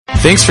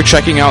Thanks for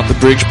checking out the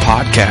Bridge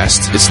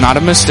Podcast. It's not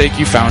a mistake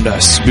you found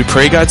us. We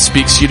pray God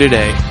speaks to you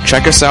today.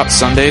 Check us out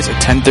Sundays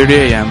at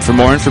 10:30 a.m. For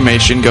more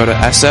information, go to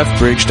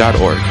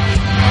sfbridge.org.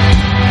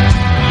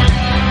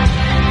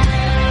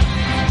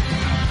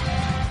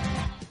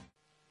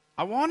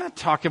 I want to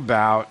talk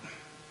about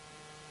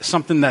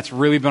something that's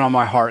really been on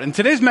my heart. And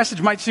today's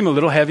message might seem a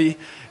little heavy,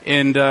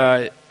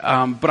 but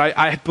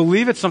I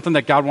believe it's something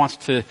that God wants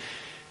to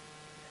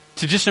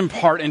just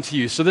impart into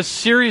you. So this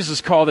series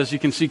is called, as you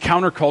can see,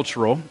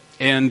 Countercultural.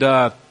 And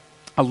I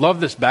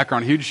love this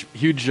background. Huge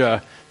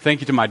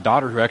thank you to my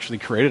daughter who actually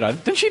created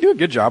it. Didn't she do a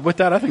good job with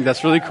that? I think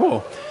that's really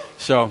cool.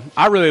 So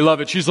I really love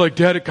it. She's like,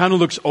 Dad, it kind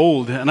of looks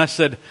old. And I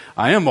said,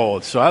 I am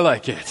old, so I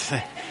like it.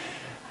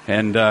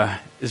 And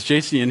is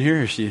JC in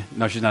here? Or is she?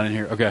 No, she's not in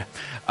here. Okay.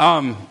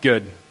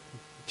 Good.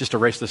 Just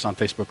erase this on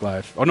Facebook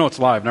Live. Oh, no, it's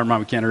live. Never mind.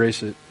 We can't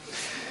erase it.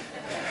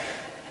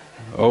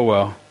 Oh,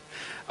 well.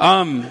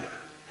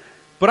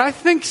 But I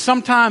think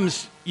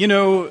sometimes,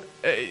 you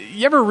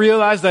ever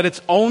realize that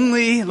it's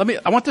only,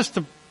 I want this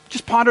to,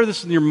 just ponder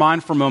this in your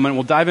mind for a moment.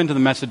 We'll dive into the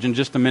message in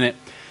just a minute.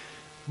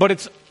 But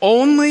it's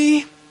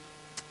only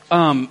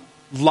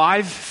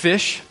live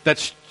fish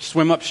that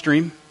swim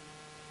upstream.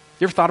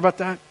 You ever thought about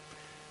that?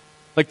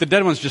 Like the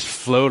dead ones just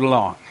float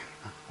along,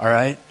 all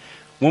right?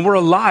 When we're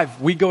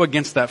alive, we go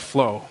against that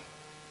flow.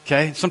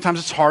 Okay, sometimes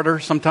it's harder.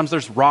 Sometimes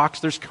there's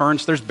rocks, there's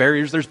currents, there's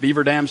barriers, there's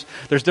beaver dams.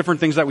 There's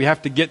different things that we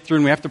have to get through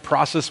and we have to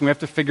process and we have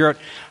to figure out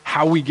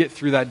how we get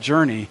through that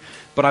journey.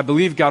 But I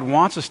believe God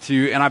wants us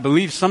to, and I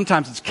believe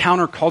sometimes it's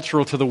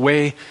countercultural to the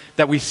way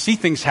that we see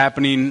things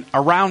happening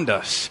around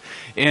us.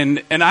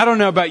 And I don't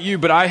know about you,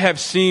 but I have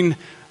seen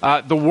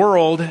the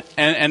world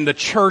and the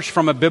church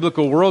from a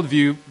biblical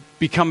worldview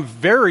become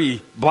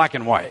very black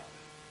and white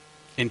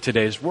in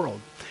today's world.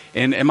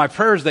 And my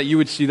prayer is that you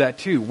would see that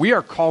too. We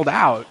are called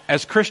out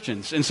as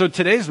Christians. And so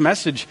today's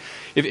message,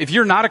 if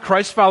you're not a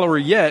Christ follower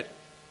yet,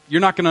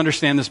 you're not going to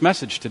understand this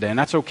message today, and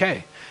that's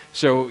okay.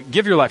 So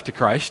give your life to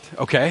Christ,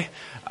 okay?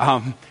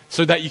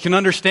 So that you can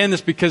understand this,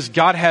 because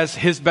God has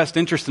His best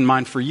interest in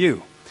mind for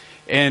you.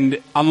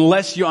 And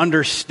unless you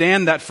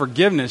understand that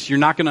forgiveness, you're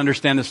not going to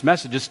understand this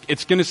message.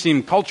 It's going to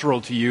seem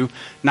cultural to you,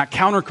 not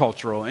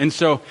countercultural. And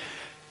so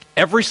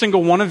every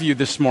single one of you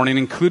this morning,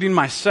 including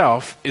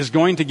myself, is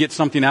going to get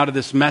something out of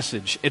this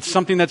message. It's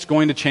something that's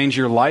going to change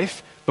your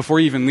life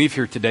before you even leave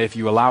here today, if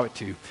you allow it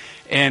to.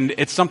 And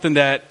it's something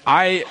that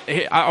I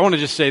want to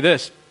just say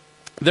this.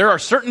 There are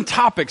certain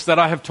topics that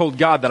I have told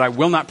God that I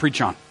will not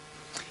preach on.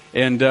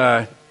 And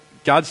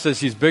God says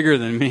He's bigger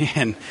than me.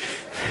 And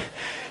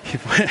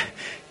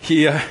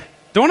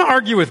don't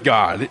argue with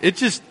God. It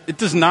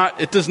does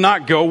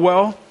not go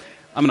well.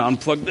 I'm going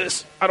to unplug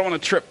this. I don't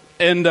want to trip.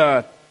 And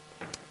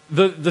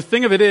The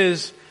thing of it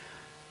is,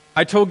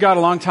 I told God a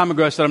long time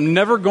ago, I said, I'm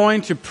never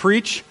going to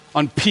preach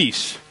on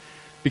peace.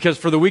 Because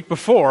for the week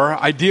before,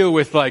 I deal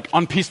with like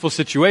unpeaceful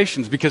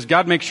situations. Because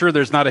God makes sure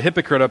there's not a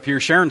hypocrite up here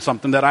sharing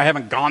something that I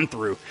haven't gone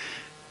through.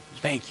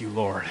 Thank you,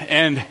 Lord.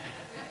 And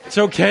it's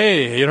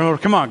okay,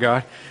 come on,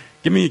 God.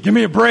 Give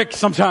me a break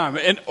sometime.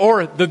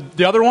 Or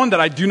the other one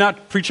that I do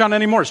not preach on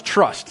anymore is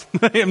trust.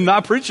 I am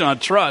not preaching on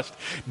trust.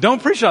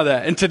 Don't preach on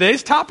that. And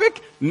today's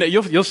topic,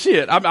 you'll see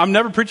it. I'm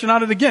never preaching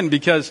on it again,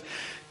 because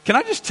can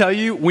I just tell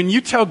you, when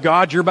you tell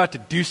God you're about to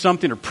do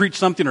something or preach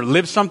something or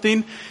live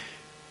something,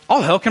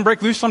 all hell can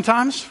break loose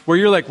sometimes, where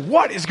you're like,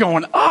 what is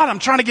going on? I'm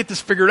trying to get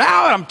this figured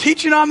out. I'm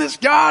teaching on this,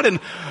 God, and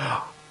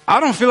I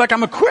don't feel like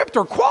I'm equipped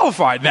or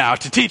qualified now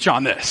to teach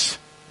on this.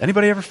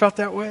 Anybody ever felt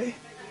that way?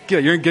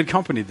 Good, you're in good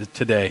company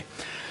today.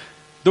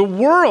 The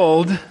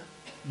world,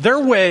 their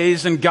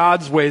ways and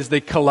God's ways,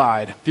 they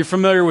collide. If you're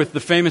familiar with the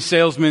famous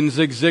salesman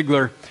Zig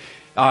Ziglar,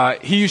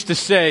 he used to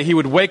say he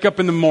would wake up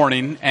in the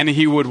morning and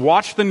he would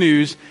watch the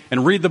news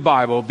and read the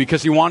Bible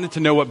because he wanted to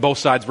know what both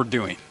sides were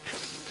doing.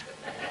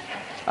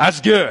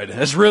 That's good.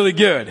 That's really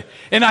good.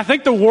 And I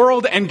think the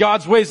world and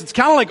God's ways, it's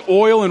kind of like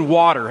oil and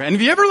water. And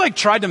have you ever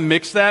tried to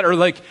mix that?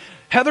 Or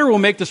Heather will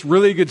make this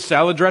really good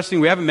salad dressing.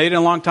 We haven't made it in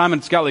a long time,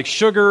 and it's got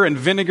sugar and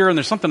vinegar, and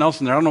there's something else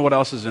in there. I don't know what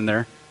else is in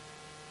there.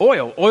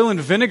 Oil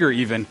and vinegar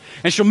even.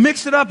 And she'll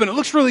mix it up and it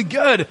looks really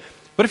good.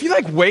 But if you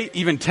wait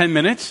even 10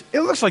 minutes,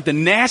 it looks like the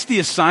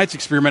nastiest science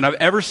experiment I've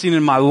ever seen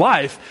in my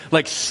life,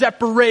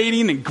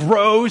 separating and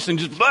gross and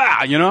just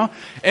blah,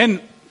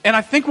 And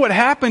I think what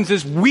happens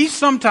is we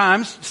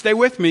sometimes, stay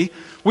with me,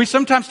 we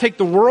sometimes take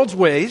the world's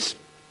ways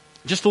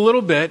just a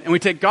little bit, and we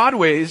take God's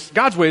ways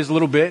a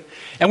little bit,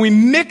 and we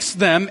mix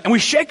them and we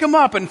shake them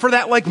up, and for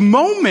that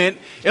moment,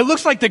 it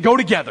looks like they go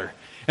together.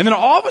 And then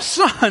all of a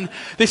sudden,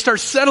 they start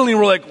settling.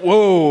 We're like,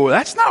 whoa,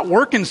 that's not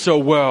working so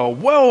well.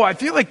 Whoa, I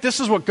feel like this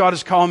is what God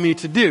is calling me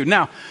to do.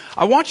 Now,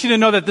 I want you to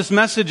know that this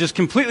message is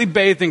completely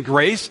bathed in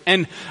grace.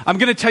 And I'm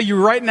going to tell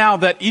you right now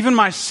that even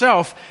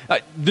myself,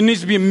 there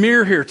needs to be a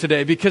mirror here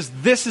today, because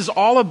this is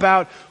all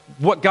about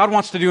what God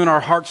wants to do in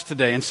our hearts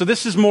today. And so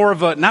this is more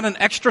of not an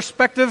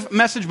extrospective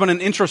message, but an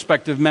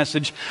introspective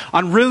message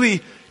on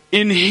really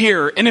in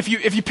here. And if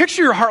you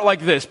picture your heart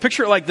like this,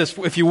 picture it like this,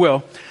 if you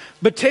will.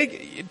 But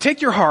take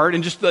your heart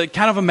and just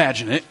kind of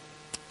imagine it.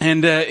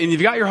 And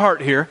you've got your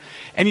heart here.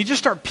 and you just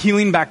start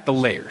peeling back the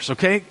layers,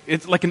 okay?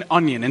 It's like an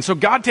onion. And so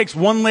God takes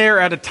one layer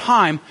at a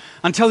time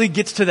until he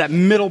gets to that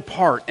middle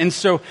part. And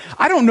so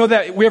I don't know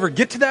that we ever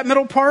get to that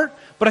middle part,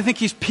 but I think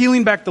he's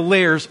peeling back the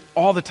layers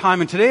all the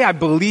time. And today I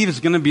believe is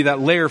going to be that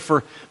layer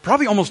for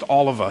probably almost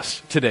all of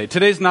us today.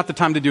 Today's not the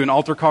time to do an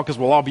altar call because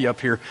we'll all be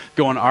up here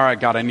going, all right,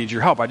 God, I need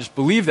your help. I just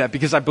believe that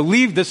because I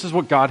believe this is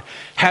what God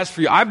has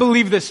for you. I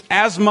believe this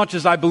as much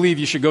as I believe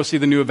you should go see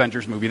the new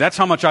Avengers movie. That's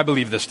how much I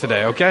believe this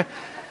today, okay?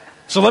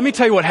 So let me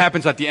tell you what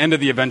happens at the end of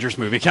the Avengers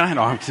movie. Can I?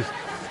 No,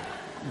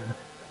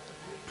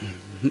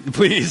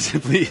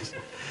 please.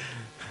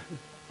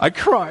 I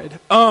cried.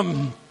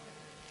 I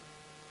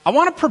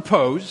want to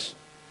propose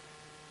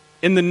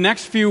in the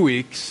next few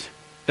weeks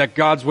that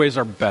God's ways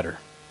are better.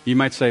 You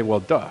might say, well,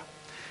 duh.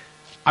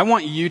 I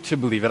want you to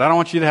believe it. I don't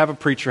want you to have a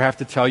preacher have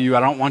to tell you. I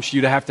don't want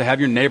you to have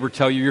your neighbor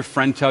tell you, your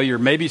friend tell you, or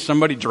maybe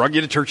somebody drug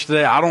you to church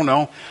today. I don't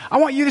know. I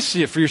want you to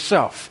see it for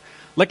yourself.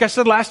 Like I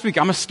said last week,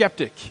 I'm a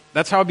skeptic.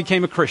 That's how I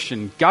became a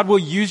Christian. God will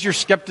use your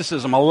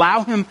skepticism.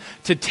 Allow him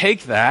to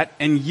take that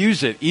and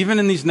use it, even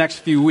in these next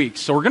few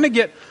weeks. So we're going to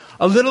get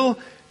a little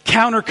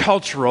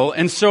countercultural.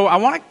 And so I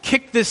want to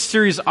kick this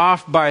series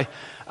off by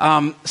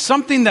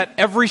something that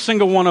every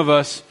single one of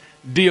us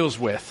deals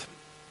with.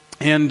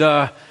 And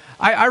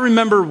I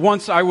remember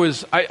once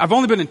I've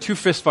only been in 2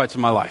 fist fights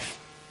in my life.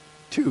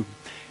 2.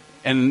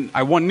 And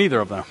I won neither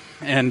of them.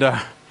 And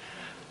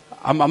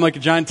I'm like a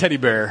giant teddy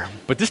bear.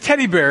 But this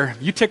teddy bear,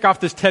 you tick off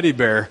this teddy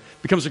bear,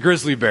 becomes a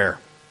grizzly bear.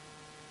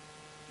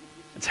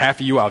 It's half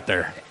of you out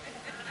there.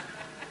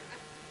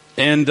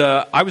 And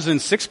I was in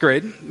 6th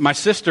grade. My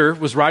sister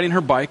was riding her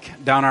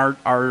bike down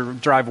our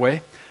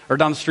driveway, or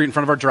down the street in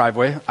front of our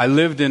driveway. I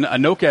lived in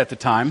Anoka at the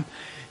time.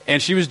 And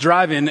she was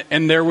driving,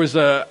 and there was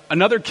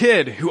another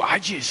kid who I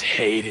just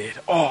hated.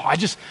 Oh,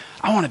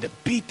 I wanted to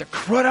beat the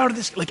crud out of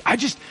this. Like, I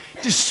just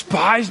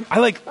despised.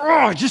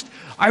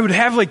 I would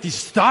have like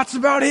these thoughts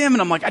about him,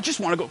 and I'm like, I just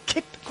want to go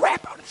kick the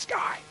crap out of this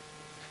guy.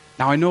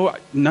 Now, I know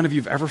none of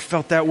you have ever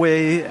felt that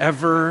way,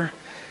 ever.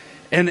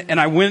 And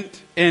I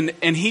went, and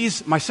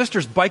my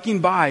sister's biking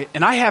by,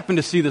 and I happen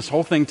to see this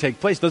whole thing take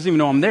place, doesn't even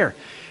know I'm there.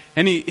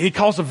 And he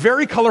calls a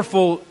very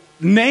colorful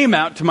name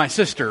out to my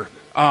sister.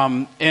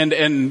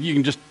 And you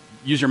can just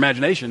use your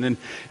imagination.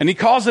 And he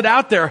calls it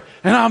out there,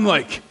 and I'm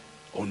like,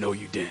 oh, no,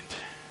 you didn't.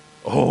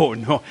 Oh,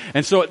 no.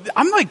 And so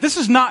I'm like, this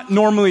is not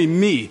normally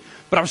me.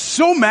 But I was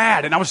so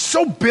mad, and I was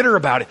so bitter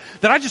about it,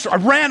 that I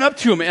ran up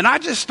to him, and I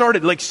just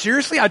started, like,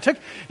 seriously,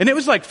 and it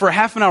was like for a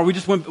half an hour, we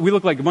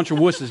looked like a bunch of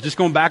wusses, just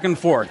going back and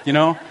forth, you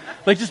know?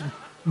 Like, just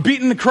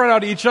beating the crud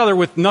out of each other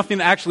with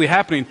nothing actually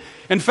happening.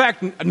 In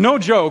fact, no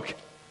joke,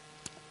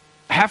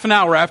 half an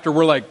hour after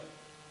we're like,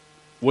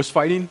 wuss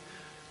fighting,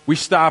 we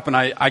stop, and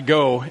I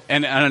go,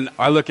 and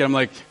I look at him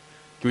like,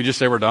 can we just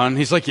say we're done?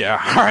 He's like, yeah,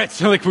 all right.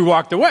 So, like, we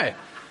walked away.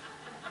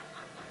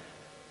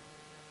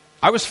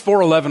 I was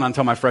 4'11"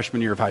 until my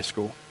freshman year of high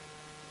school.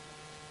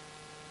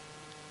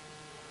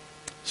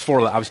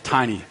 I was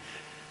tiny.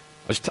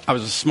 I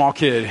was a small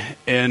kid,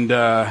 and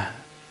I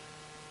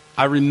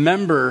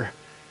remember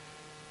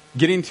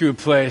getting to a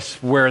place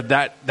where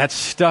that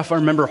stuff, I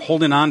remember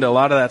holding on to a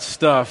lot of that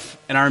stuff,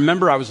 and I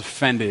remember I was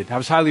offended. I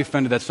was highly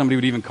offended that somebody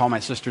would even call my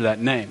sister that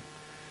name.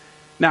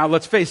 Now,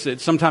 let's face it,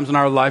 sometimes in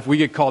our life we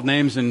get called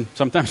names, and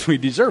sometimes we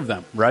deserve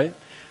them, right?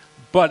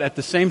 But at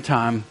the same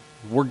time,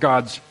 we're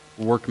God's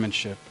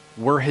workmanship.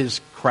 We're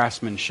his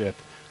craftsmanship.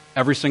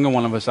 Every single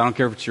one of us. I don't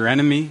care if it's your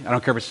enemy. I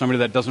don't care if it's somebody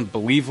that doesn't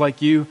believe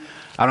like you.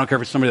 I don't care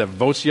if it's somebody that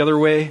votes the other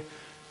way.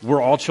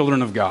 We're all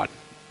children of God.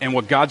 And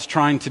what God's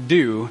trying to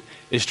do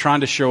is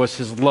trying to show us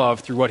his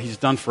love through what he's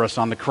done for us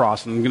on the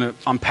cross. And I'm going to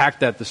unpack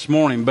that this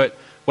morning. But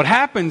what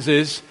happens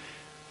is,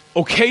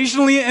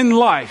 occasionally in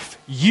life,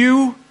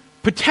 there's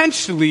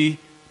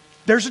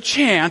a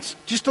chance,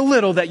 just a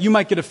little, that you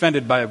might get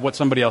offended by what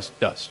somebody else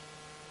does.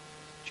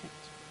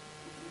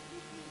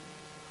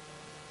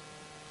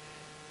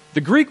 The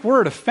Greek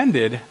word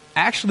offended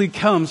actually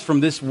comes from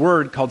this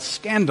word called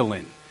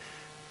scandalin.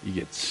 You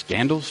get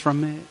scandals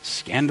from it,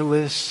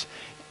 scandalous.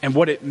 And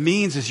what it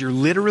means is you're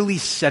literally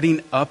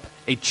setting up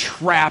a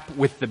trap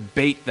with the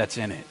bait that's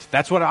in it.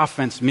 That's what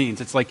offense means.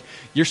 It's like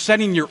you're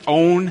setting your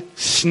own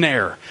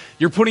snare.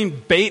 You're putting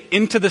bait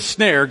into the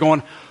snare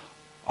going,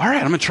 all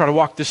right, I'm going to try to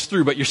walk this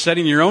through. But you're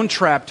setting your own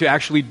trap to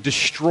actually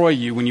destroy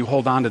you when you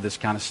hold on to this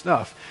kind of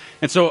stuff.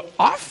 And so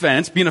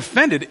offense, being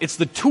offended, it's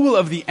the tool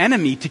of the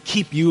enemy to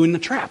keep you in the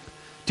trap,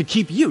 to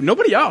keep you,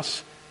 nobody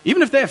else.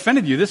 Even if they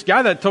offended you, this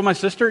guy that told my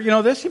sister,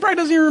 this, he probably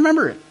doesn't even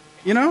remember it,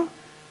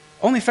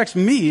 Only affects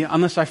me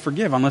unless I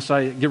forgive, unless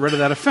I get rid of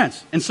that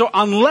offense. And so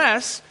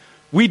unless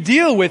we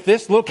deal with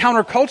this, a little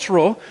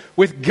countercultural,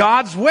 with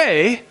God's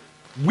way,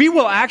 we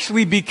will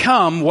actually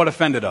become what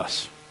offended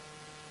us.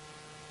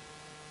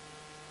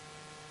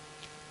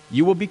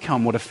 You will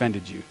become what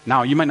offended you.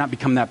 Now, you might not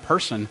become that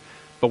person,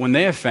 but when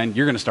they offend,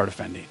 you're going to start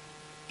offending.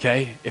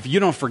 Okay? If you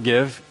don't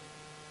forgive,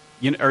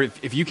 or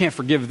if you can't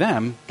forgive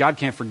them, God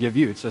can't forgive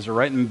you. It says it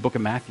right in the book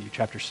of Matthew,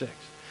 chapter 6.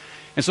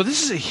 And so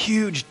this is a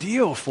huge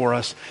deal for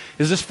us,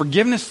 is this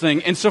forgiveness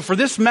thing. And so for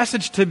this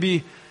message to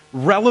be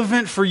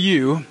relevant for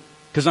you,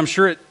 because I'm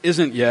sure it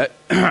isn't yet.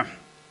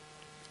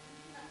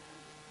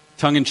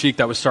 Tongue in cheek,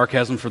 that was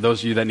sarcasm for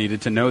those of you that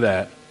needed to know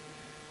that.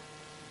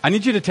 I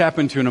need you to tap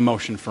into an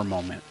emotion for a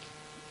moment.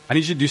 I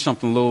need you to do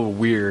something a little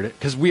weird,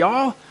 because we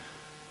all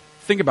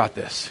think about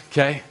this,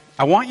 okay?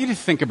 I want you to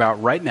think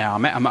about right now,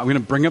 I'm going to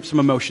bring up some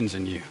emotions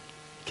in you,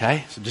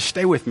 okay? So just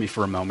stay with me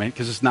for a moment,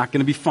 because it's not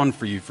going to be fun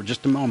for you for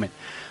just a moment.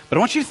 But I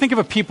want you to think of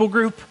a people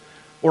group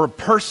or a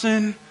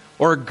person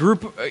or a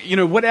group,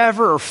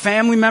 whatever, or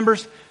family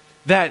members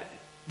that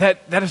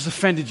has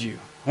offended you.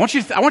 I want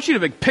you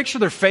to picture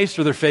their face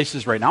or their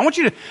faces right now. I want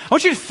you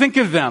to think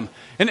of them.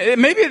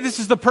 And maybe this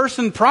is the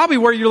person probably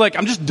where you're like,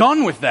 I'm just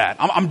done with that.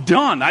 I'm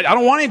done. I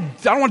don't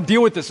want to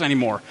deal with this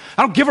anymore.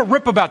 I don't give a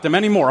rip about them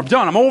anymore. I'm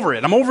done. I'm over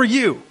it. I'm over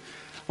you.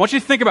 I want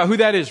you to think about who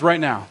that is right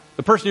now.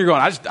 The person you're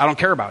going, I don't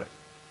care about it.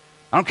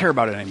 I don't care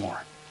about it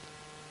anymore.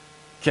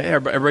 Okay,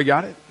 everybody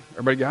got it?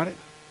 Everybody got it?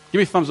 Give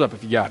me a thumbs up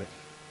if you got it.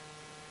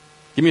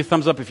 Give me a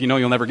thumbs up if you know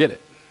you'll never get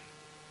it.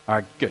 All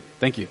right, good.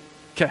 Thank you.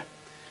 Okay.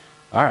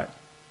 All right.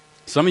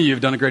 Some of you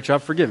have done a great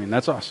job forgiving.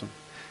 That's awesome.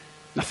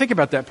 Now think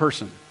about that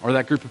person or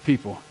that group of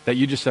people that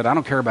you just said, I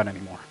don't care about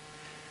anymore.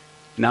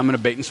 Now I'm going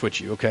to bait and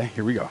switch you, okay?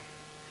 Here we go.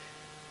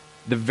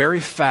 The very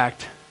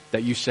fact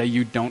that you say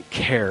you don't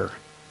care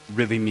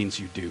really means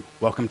you do.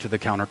 Welcome to the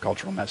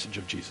countercultural message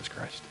of Jesus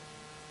Christ.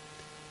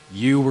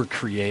 You were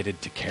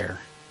created to care.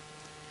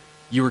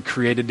 You were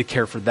created to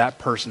care for that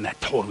person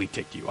that totally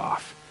ticked you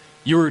off.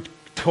 You were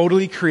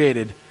totally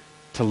created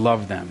to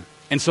love them.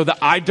 And so the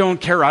I don't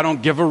care, I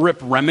don't give a rip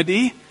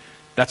remedy,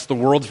 that's the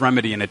world's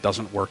remedy, and it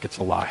doesn't work. It's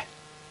a lie.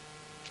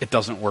 It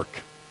doesn't work.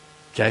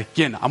 Okay?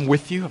 Again, I'm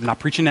with you. I'm not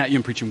preaching at you.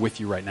 I'm preaching with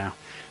you right now.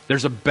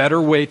 There's a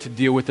better way to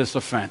deal with this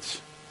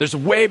offense. There's a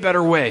way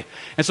better way.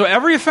 And so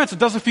every offense, it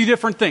does a few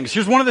different things.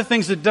 Here's one of the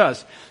things it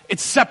does. It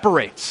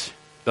separates,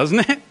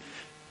 doesn't it?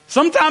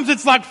 Sometimes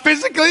it's like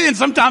physically, and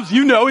sometimes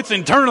it's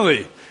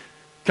internally.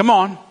 Come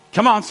on.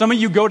 Some of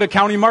you go to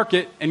County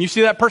Market, and you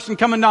see that person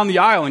coming down the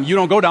aisle, and you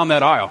don't go down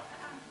that aisle.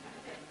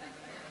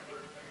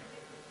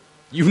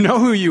 You know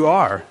who you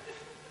are.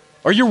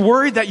 Or you're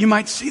worried that you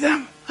might see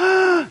them.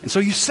 And so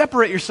you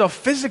separate yourself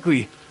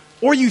physically.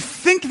 Or you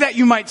think that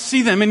you might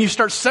see them and you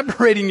start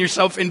separating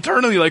yourself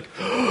internally like,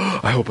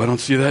 I hope I don't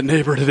see that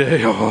neighbor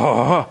today.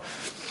 I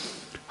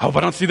hope I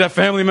don't see that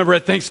family member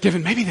at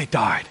Thanksgiving. Maybe they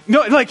died.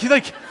 No, and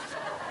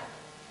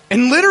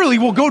literally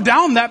we'll go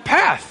down that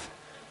path.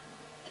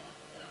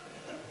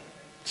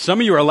 Some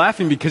of you are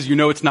laughing because you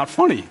know it's not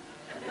funny.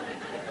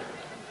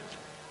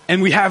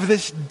 And we have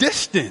this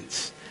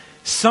distance.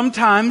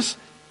 Sometimes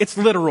it's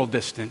literal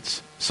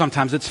distance.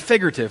 Sometimes it's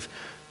figurative.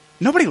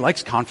 Nobody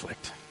likes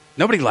conflict.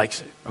 Nobody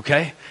likes it,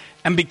 okay?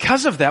 And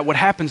because of that, what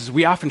happens is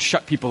we often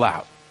shut people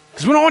out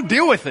because we don't want to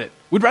deal with it.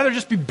 We'd rather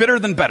just be bitter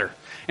than better.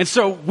 And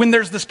so when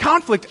there's this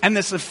conflict and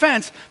this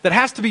offense that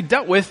has to be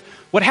dealt with,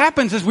 what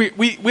happens is we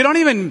don't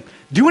even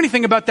do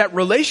anything about that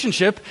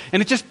relationship,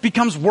 and it just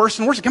becomes worse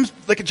and worse. It becomes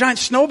like a giant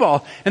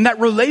snowball. And that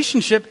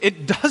relationship,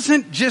 it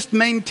doesn't just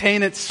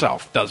maintain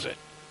itself, does it?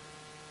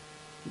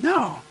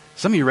 No.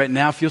 Some of you right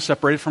now feel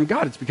separated from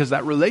God. It's because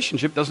that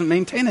relationship doesn't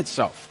maintain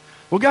itself.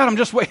 Well, God, I'm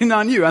just waiting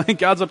on you. I think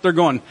God's up there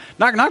going,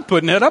 knock, knock,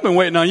 Puddinhead. I've been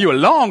waiting on you a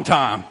long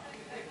time.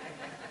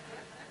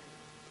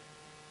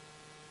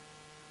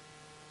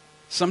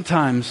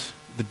 Sometimes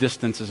the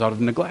distance is out of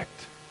neglect.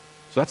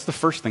 So that's the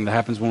first thing that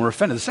happens when we're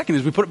offended. The second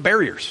is we put up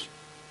barriers.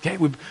 Okay,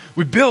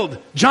 we build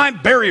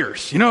giant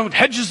barriers,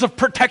 hedges of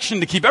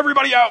protection to keep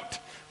everybody out.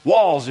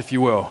 Walls, if you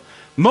will.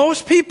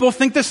 Most people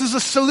think this is a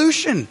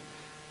solution.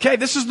 Okay,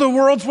 this is the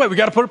world's way. We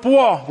got to put up a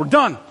wall. We're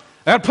done.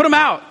 I got to put them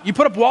out. You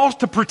put up walls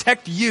to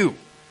protect you.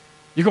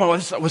 You're going,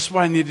 well, what's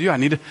what I need to do?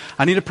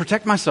 I need to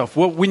protect myself.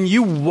 Well, when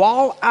you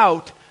wall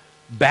out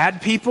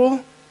bad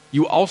people,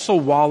 you also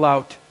wall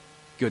out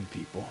good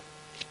people.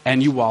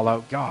 And you wall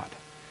out God.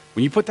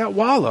 When you put that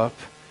wall up,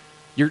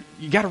 you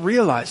got to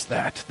realize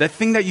that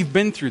thing that you've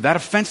been through, that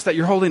offense that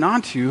you're holding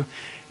on to,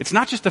 it's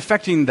not just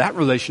affecting that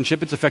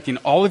relationship, it's affecting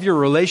all of your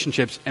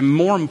relationships, and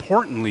more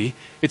importantly,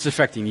 it's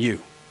affecting you.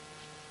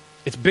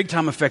 It's big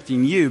time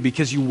affecting you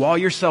because you wall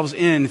yourselves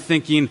in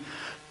thinking,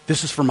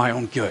 this is for my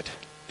own good.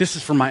 This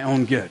is for my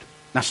own good.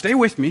 Now stay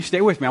with me.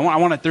 I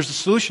want there's a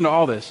solution to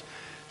all this.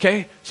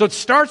 Okay? So it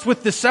starts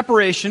with this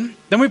separation,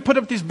 then we put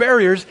up these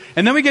barriers,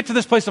 and then we get to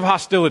this place of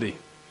hostility.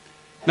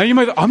 Now you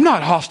might go, I'm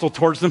not hostile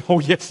towards them. Oh,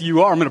 yes,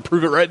 you are. I'm going to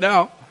prove it right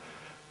now.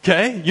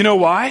 Okay? You know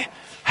why?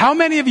 How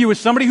many of you, as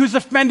somebody who's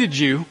offended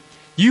you,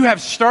 you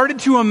have started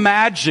to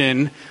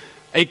imagine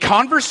a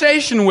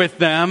conversation with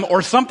them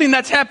or something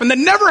that's happened that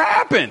never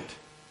happened?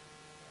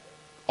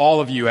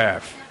 All of you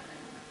have.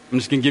 I'm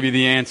just going to give you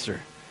the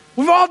answer.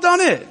 We've all done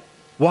it.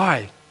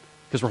 Why?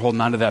 Because we're holding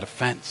on to that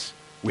offense.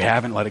 We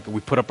haven't let it go. We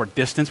put up our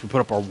distance. We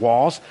put up our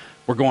walls.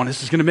 We're going,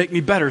 this is going to make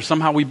me better.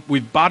 Somehow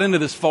we've bought into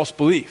this false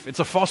belief. It's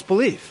a false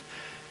belief.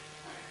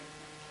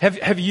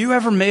 Have you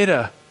ever made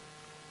a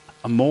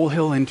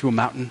molehill into a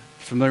mountain?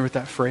 Familiar with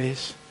that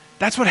phrase?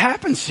 That's what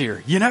happens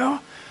here,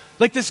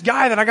 Like this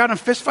guy that I got in a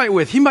fist fight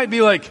with, he might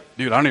be like,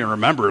 dude, I don't even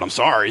remember it. I'm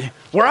sorry.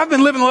 Where I've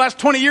been living the last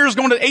 20 years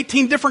going to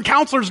 18 different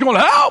counselors going,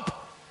 help!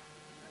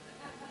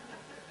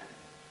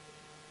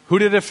 Who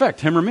did it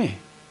affect, him or me?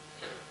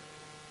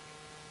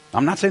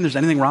 I'm not saying there's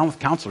anything wrong with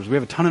counselors. We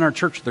have a ton in our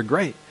church. They're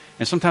great.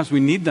 And sometimes we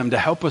need them to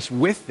help us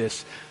with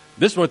this.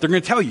 This is what they're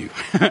going to tell you.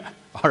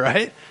 All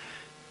right?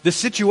 The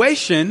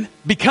situation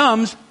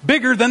becomes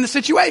bigger than the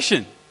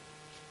situation.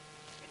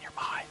 In your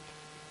mind.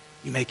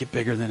 You make it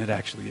bigger than it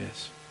actually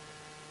is.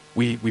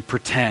 We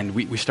pretend.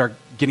 We start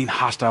getting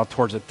hostile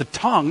towards it. The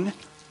tongue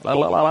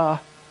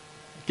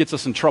gets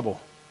us in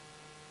trouble.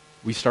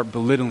 We start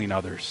belittling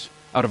others.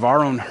 Out of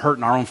our own hurt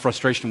and our own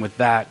frustration with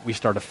that, we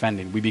start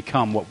offending. We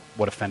become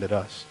what offended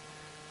us.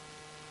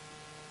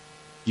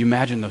 You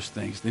imagine those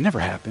things. They never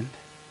happened.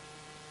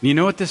 And you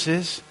know what this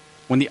is?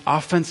 When the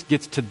offense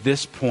gets to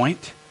this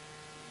point,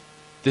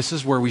 this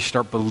is where we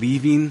start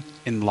believing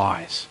in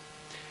lies.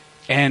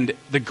 And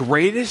the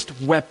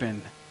greatest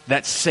weapon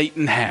that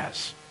Satan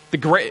has,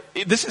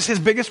 this is his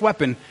biggest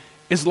weapon,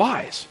 is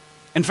lies.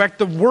 In fact,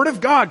 the Word of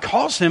God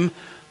calls him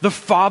the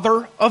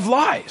father of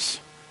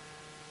lies.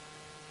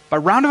 By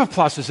round of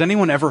applause, has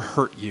anyone ever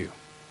hurt you?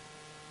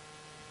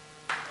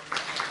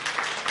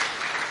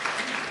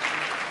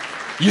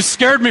 You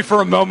scared me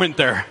for a moment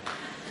there.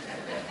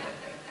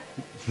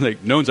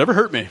 Like, no one's ever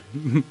hurt me.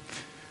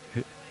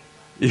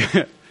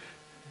 Yeah.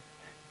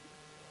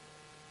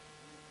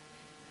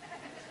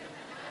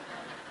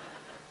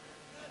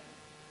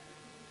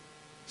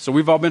 So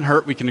we've all been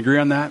hurt. We can agree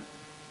on that.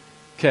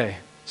 Okay.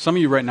 Some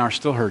of you right now are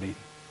still hurting.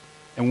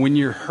 And when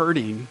you're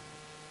hurting,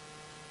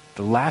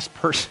 the last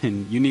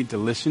person you need to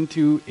listen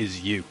to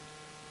is you.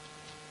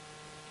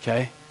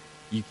 Okay?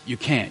 You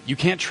can't. You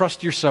can't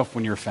trust yourself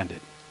when you're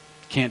offended.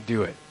 Can't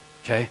do it.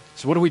 Okay?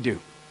 So what do?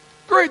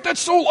 Great,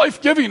 that's so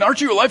life-giving. Aren't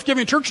you a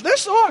life-giving church?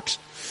 This sucks.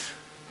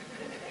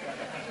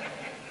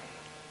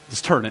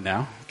 Let's turn it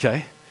now.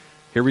 Okay?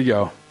 Here we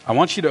go. I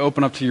want you to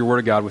open up to your Word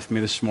of God with me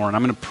this morning.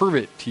 I'm going to prove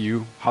it to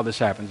you how this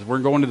happens. We're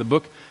going to the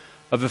book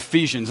of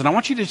Ephesians. And I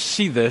want you to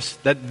see that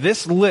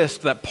this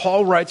list that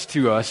Paul writes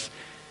to us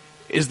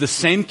is the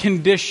same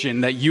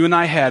condition that you and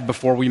I had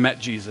before we met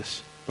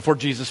Jesus, before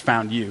Jesus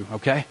found you,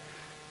 okay? It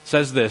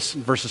says this,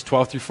 verses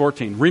 12 through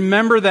 14.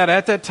 Remember that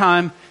at that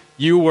time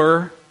you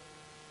were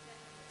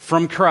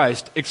from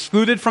Christ,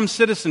 excluded from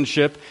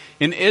citizenship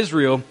in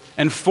Israel,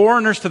 and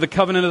foreigners to the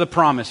covenant of the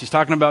promise. He's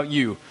talking about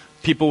you,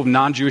 people of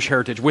non-Jewish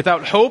heritage,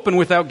 without hope and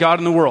without God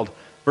in the world.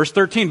 Verse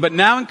 13, but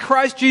now in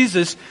Christ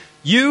Jesus,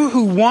 you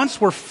who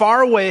once were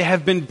far away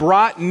have been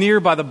brought near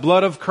by the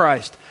blood of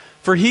Christ.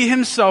 For he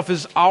himself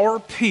is our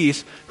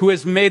peace, who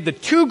has made the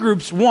two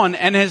groups one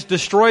and has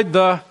destroyed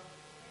the...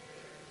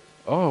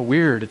 Oh,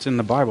 weird. It's in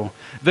the Bible.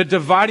 The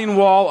dividing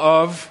wall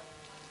of...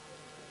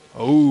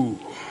 Oh,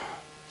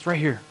 it's right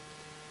here.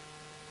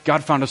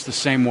 God found us the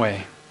same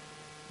way.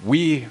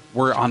 We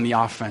were on the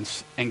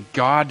offense, and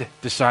God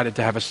decided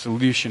to have a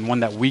solution, one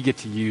that we get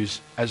to use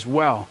as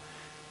well.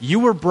 You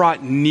were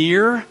brought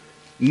near,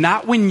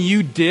 not when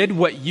you did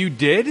what you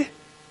did,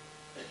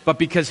 but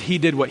because he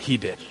did what he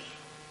did.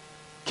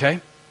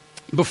 Okay?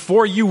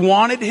 Before you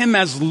wanted him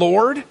as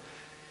Lord,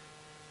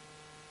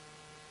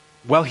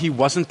 well, he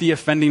wasn't the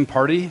offending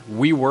party.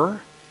 We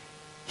were.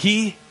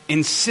 He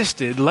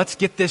insisted, let's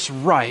get this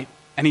right,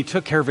 and he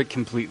took care of it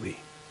completely.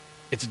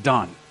 It's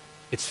done.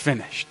 It's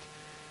finished.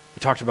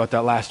 We talked about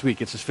that last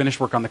week. It's his finished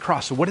work on the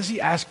cross. So what does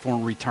he ask for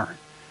in return?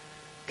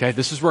 Okay,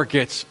 this is where it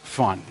gets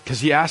fun, because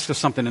he asks us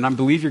something, and I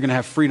believe you're going to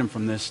have freedom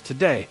from this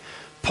today.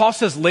 Paul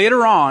says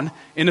later on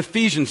in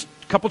Ephesians,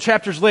 a couple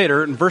chapters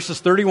later, in verses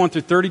 31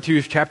 through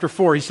 32, chapter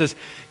 4, he says,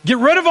 get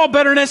rid of all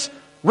bitterness,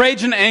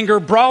 rage and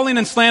anger, brawling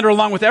and slander,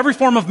 along with every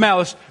form of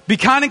malice. Be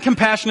kind and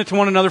compassionate to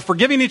one another,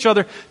 forgiving each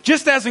other,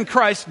 just as in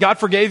Christ God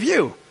forgave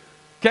you.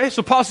 Okay,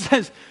 so Paul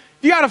says,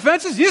 you got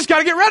offenses, you just got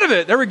to get rid of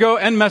it. There we go,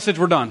 end message,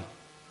 we're done.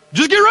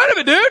 Just get rid of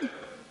it, dude.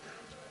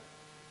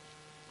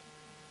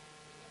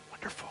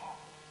 Wonderful.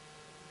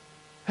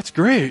 That's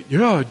great.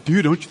 Yeah,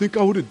 dude, don't you think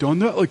I would have done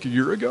that like a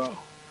year ago?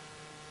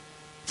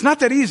 It's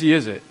not that easy,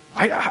 is it?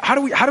 How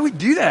do we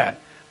do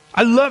that?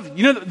 I love,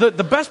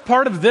 the best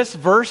part of this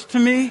verse to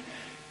me,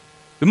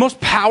 the most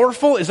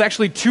powerful is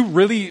actually two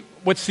really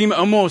what seem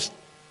almost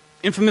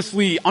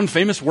infamously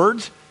unfamous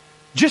words.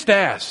 Just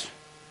as.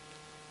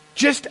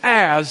 Just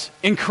as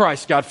in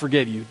Christ God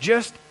forgave you.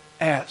 Just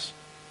as.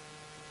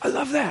 I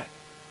love that.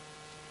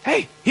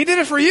 Hey, he did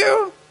it for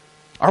you.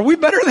 Are we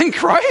better than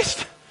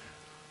Christ?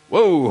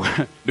 Whoa,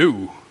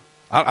 no.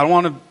 I don't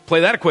want to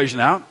play that equation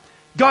out.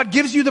 God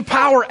gives you the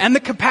power and the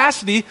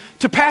capacity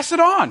to pass it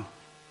on.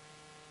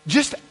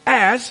 Just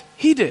as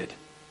he did.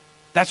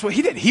 That's what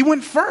he did. He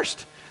went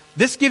first.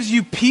 This gives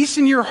you peace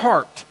in your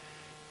heart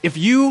if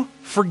you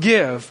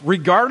forgive,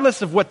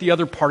 regardless of what the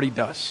other party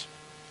does.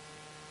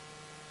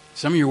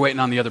 Some of you are waiting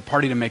on the other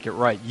party to make it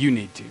right. You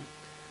need to.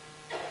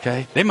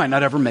 Okay? They might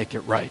not ever make it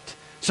right.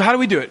 So how do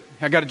we do it?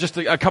 I got just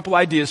a couple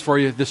ideas for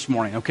you this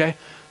morning, okay?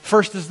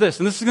 First is this,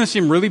 and this is going to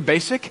seem really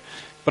basic,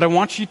 but I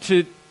want you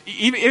to,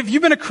 if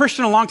you've been a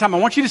Christian a long time, I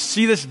want you to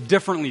see this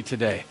differently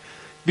today.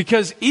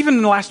 Because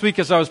even last week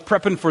as I was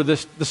prepping for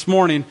this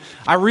morning,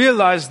 I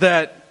realized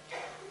that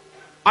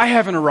I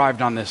haven't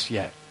arrived on this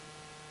yet.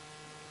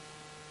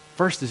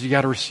 First is you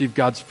got to receive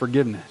God's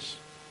forgiveness.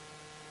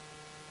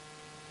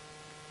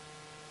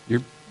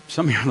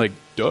 Some of you are like,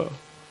 duh,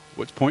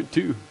 what's point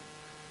 2?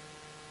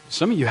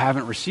 Some of you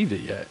haven't received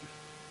it yet.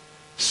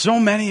 So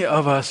many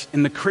of us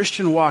in the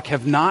Christian walk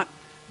have not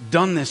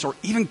done this or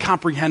even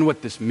comprehend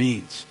what this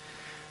means.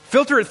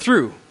 Filter it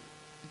through.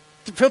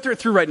 Filter it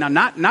through right now.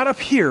 Not up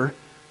here,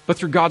 but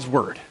through God's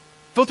word.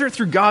 Filter it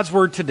through God's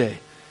word today.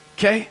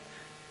 Okay?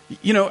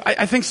 You know,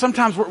 I think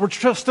sometimes we're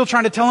still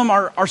trying to tell him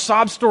our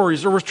sob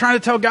stories, or we're trying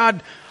to tell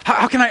God,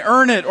 how can I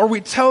earn it? Or we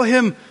tell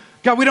him,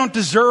 God, we don't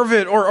deserve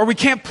it, or we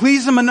can't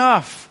please him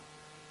enough.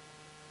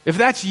 If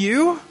that's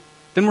you,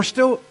 then we're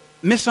still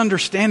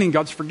misunderstanding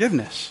God's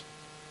forgiveness.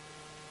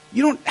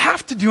 You don't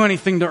have to do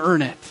anything to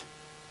earn it.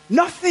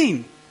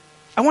 Nothing.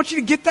 I want you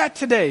to get that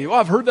today. Well,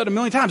 I've heard that a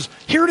million times.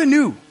 Hear it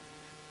anew.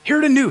 Hear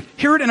it anew.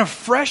 Hear it in a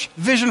fresh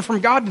vision from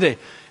God today.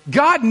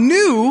 God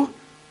knew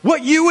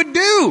what you would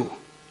do.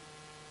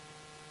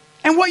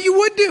 And what you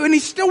would do. And he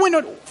still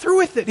went through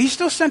with it. He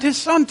still sent his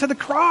son to the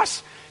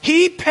cross.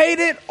 He paid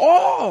it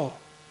all.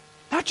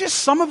 Not just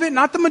some of it,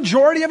 not the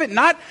majority of it,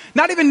 not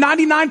even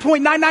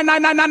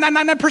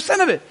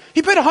 99.9999999% of it.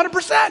 He paid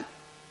 100%.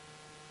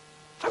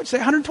 I would say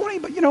 120,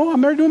 but I'm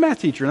married to a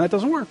math teacher and that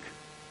doesn't work.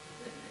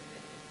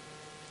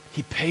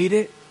 He paid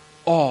it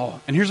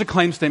all. And here's a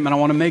claim statement I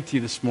want to make to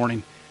you this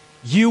morning.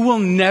 You will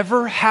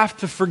never have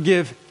to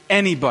forgive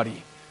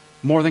anybody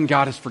more than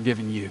God has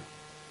forgiven you.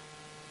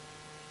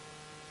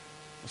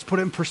 Let's put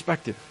it in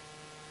perspective.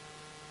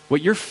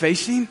 What you're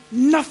facing,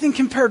 nothing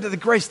compared to the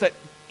grace that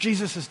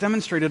Jesus has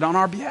demonstrated on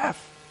our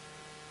behalf.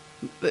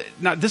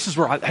 Now, this is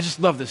where I just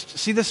love this.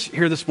 See this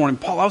here this morning.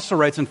 Paul also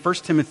writes in 1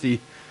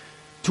 Timothy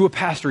to a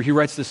pastor, he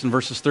writes this in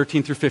verses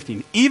 13 through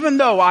 15. Even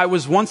though I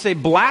was once a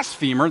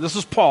blasphemer, this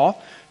is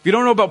Paul. If you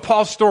don't know about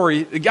Paul's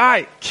story, the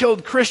guy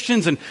killed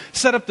Christians and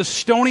set up the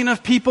stoning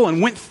of people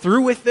and went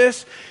through with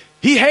this.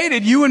 He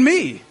hated you and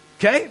me,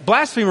 okay?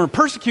 Blasphemer,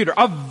 persecutor,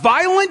 a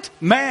violent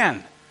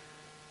man.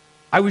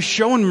 I was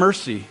shown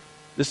mercy,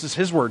 this is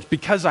his words,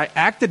 because I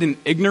acted in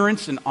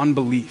ignorance and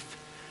unbelief.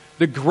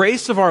 The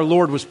grace of our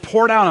Lord was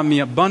poured out on me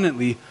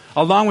abundantly,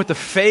 along with the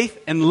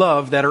faith and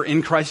love that are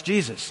in Christ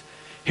Jesus.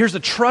 Here's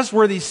a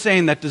trustworthy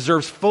saying that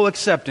deserves full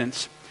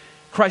acceptance.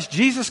 Christ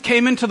Jesus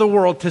came into the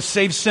world to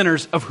save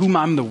sinners, of whom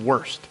I'm the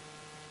worst.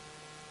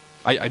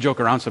 I joke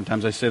around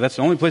sometimes. I say that's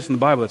the only place in the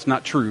Bible that's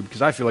not true,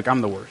 because I feel like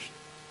I'm the worst.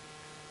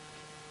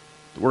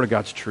 The Word of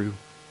God's true.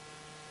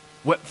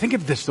 Think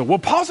of this, though. While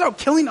Paul's out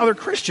killing other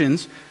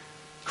Christians,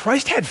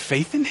 Christ had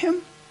faith in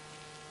him.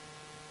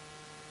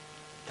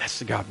 That's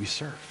the God we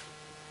serve.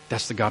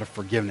 That's the God of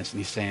forgiveness. And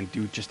he's saying,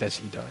 do just as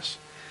he does.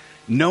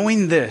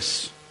 Knowing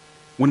this,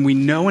 when we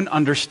know and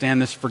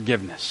understand this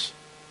forgiveness,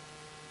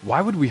 why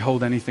would we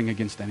hold anything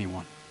against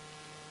anyone?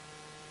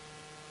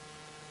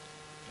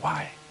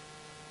 Why?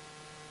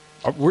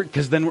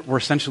 Because then we're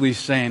essentially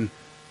saying,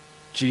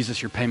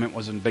 Jesus, your payment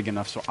wasn't big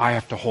enough, so I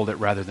have to hold it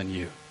rather than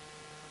you.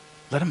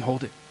 Let him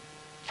hold it.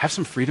 Have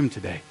some freedom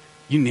today.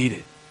 You need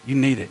it. You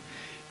need it.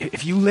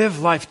 If you live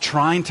life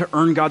trying to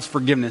earn God's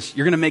forgiveness,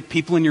 you're going to make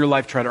people in your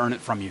life try to earn it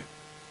from you.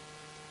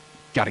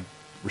 Got to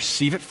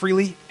receive it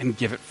freely and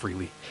give it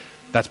freely.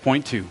 That's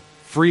point 2.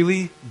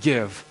 Freely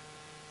give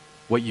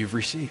what you've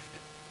received.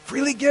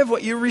 Freely give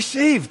what you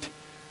received.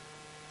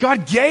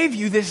 God gave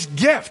you this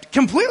gift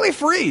completely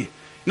free.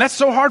 And that's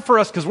so hard for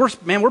us because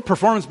we're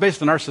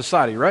performance-based in our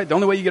society, right? The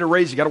only way you get a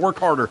raise, you got to work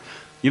harder.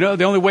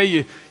 The only way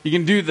you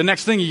can do the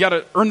next thing, you got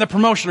to earn the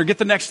promotion or get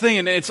the next thing.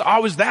 And it's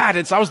always that.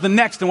 It's always the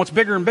next and what's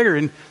bigger and bigger.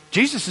 And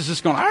Jesus is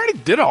just going, I already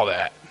did all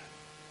that.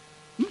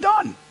 I'm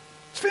done.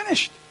 It's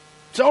finished.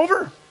 It's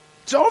over.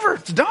 It's over.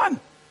 It's done.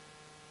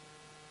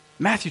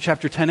 Matthew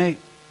chapter 10:8.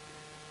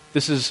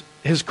 This is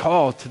his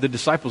call to the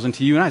disciples and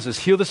to you and I. It says,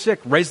 heal the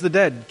sick, raise the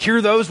dead,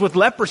 cure those with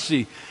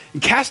leprosy,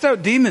 and cast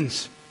out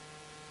demons.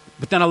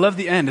 But then I love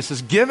the end. It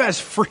says, give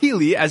as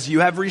freely as you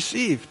have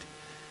received.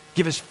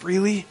 Give as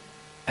freely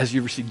as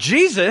you receive.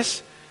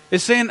 Jesus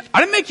is saying,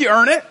 I didn't make you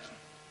earn it.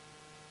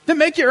 Didn't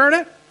make you earn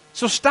it.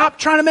 So stop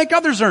trying to make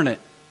others earn it.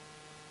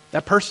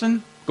 That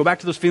person, go back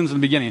to those feelings in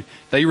the beginning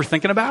that you were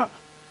thinking about.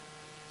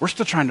 We're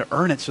still trying to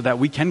earn it so that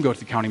we can go to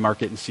the county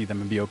market and see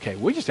them and be okay.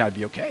 We just got to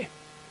be okay.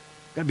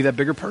 Got to be that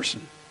bigger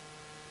person.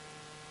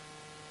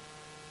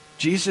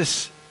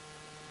 Jesus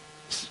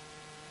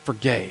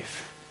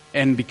forgave.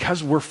 And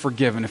because we're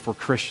forgiven, if we're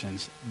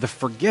Christians, the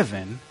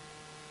forgiven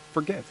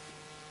forgive.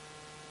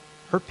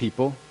 Hurt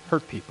people,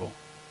 hurt people.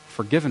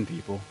 Forgiven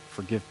people,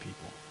 forgive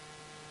people.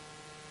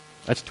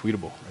 That's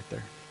tweetable right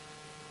there.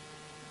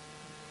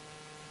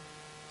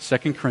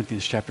 2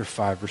 Corinthians chapter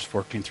 5, verse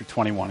 14 through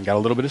 21. Got a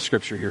little bit of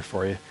scripture here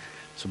for you,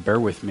 so bear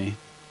with me.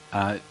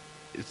 I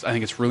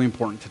think it's really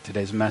important to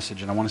today's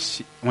message, and I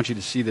want you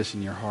to see this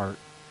in your heart.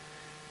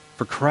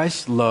 For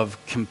Christ's love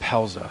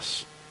compels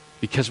us,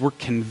 because we're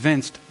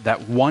convinced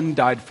that one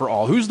died for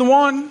all. Who's the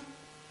one?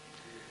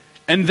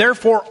 And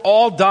therefore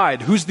all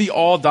died. Who's the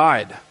all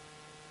died?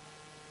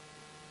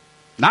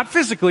 Not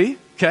physically,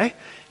 okay?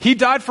 He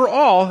died for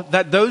all,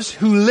 that those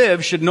who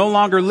live should no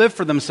longer live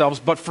for themselves,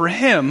 but for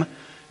him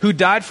who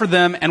died for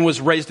them and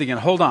was raised again.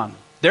 Hold on.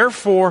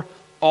 Therefore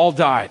all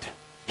died.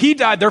 He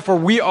died, therefore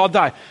we all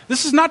die.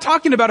 This is not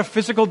talking about a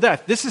physical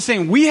death. This is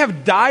saying we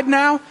have died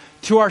now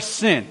to our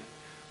sin.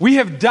 We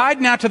have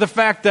died now to the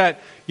fact that,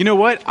 you know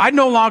what, I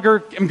no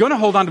longer am going to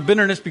hold on to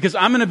bitterness because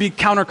I'm going to be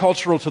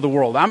countercultural to the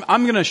world.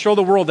 I'm going to show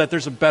the world that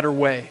there's a better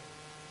way.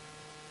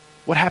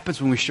 What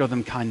happens when we show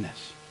them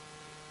kindness?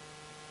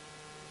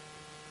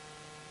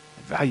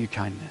 I value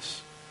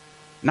kindness.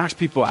 It knocks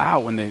people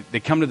out when they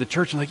come to the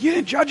church and like, you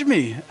didn't judge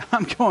me.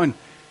 I'm going,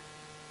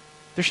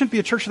 there shouldn't be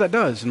a church that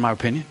does, in my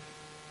opinion.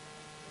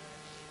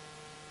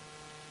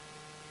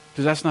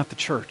 Because that's not the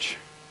church.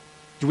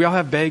 Do we all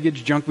have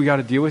baggage, junk we got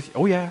to deal with?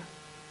 Oh, yeah.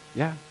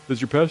 Yeah. Does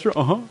your pastor?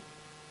 Uh-huh.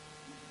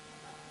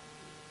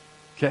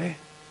 Okay.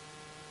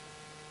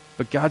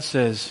 But God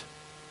says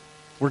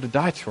we're to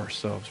die to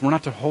ourselves. We're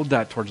not to hold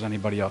that towards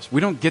anybody else. We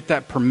don't get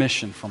that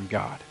permission from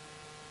God.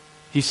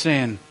 He's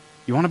saying,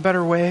 you want a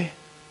better way?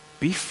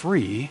 Be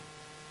free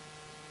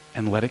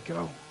and let it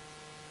go.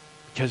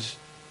 Because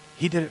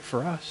he did it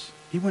for us.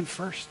 He went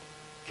first.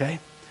 Okay?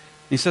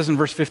 He says in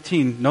verse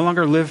 15, no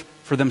longer live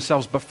for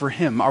themselves, but for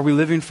him. Are we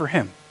living for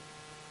him?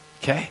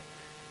 Okay?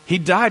 He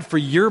died for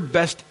your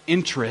best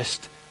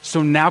interest,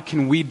 so now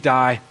can we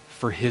die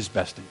for his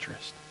best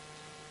interest?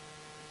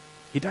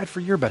 He died for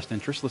your best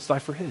interest, let's die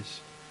for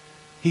his.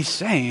 He's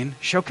saying,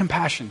 show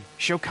compassion,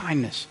 show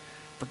kindness.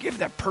 Forgive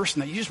that person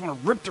that you just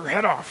want to rip their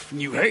head off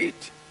and you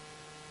hate.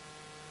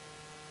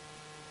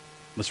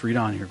 Let's read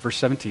on here. Verse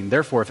 17,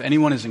 therefore, if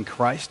anyone is in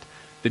Christ,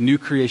 the new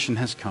creation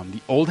has come.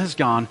 The old has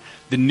gone,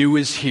 the new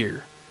is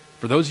here.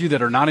 For those of you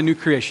that are not a new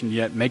creation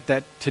yet, make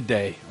that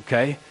today,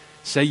 okay?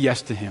 Say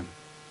yes to him.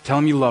 Tell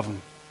him you love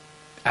him.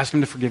 Ask him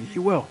to forgive you. He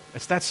will.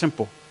 It's that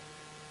simple.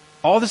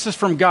 All this is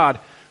from God,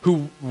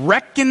 who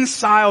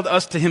reconciled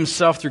us to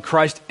himself through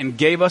Christ and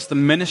gave us the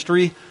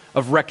ministry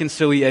of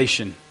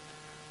reconciliation.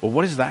 Well,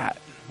 what is that?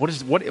 What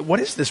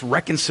is this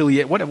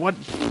reconciliation? What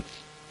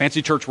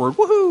fancy church word?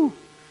 Woohoo!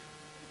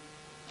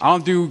 I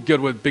don't do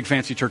good with big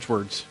fancy church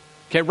words.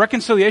 Okay,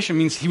 reconciliation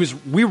means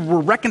we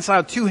were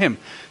reconciled to him.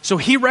 So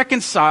he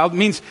reconciled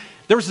means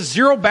there was a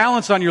zero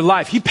balance on your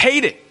life. He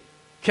paid it.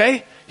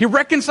 Okay? He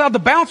reconciled, the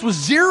balance was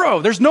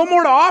zero. There's no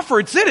more to offer.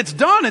 It's it. It's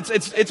done.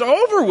 It's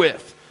over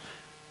with.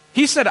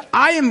 He said,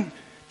 I am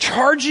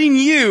charging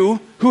you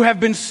who have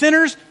been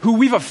sinners, who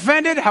we've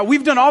offended, how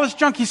we've done all this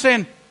junk. He's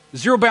saying,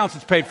 zero balance,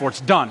 it's paid for.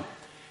 It's done.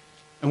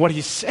 And what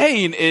he's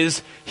saying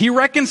is, he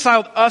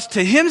reconciled us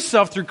to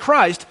himself through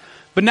Christ,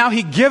 but now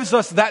he gives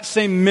us that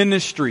same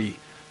ministry.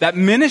 That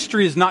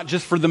ministry is not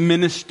just for the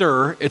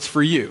minister, it's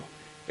for you.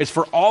 It's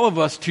for all of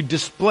us to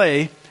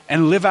display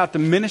and live out the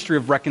ministry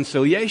of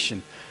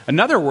reconciliation. In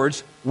other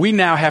words, we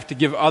now have to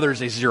give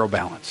others a zero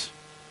balance.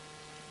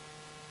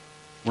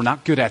 We're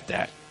not good at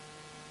that.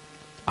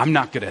 I'm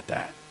not good at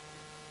that.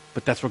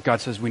 But that's what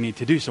God says we need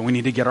to do, so we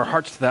need to get our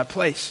hearts to that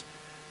place.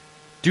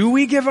 Do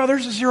we give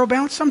others a zero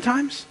balance?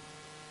 Sometimes.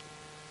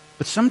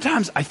 But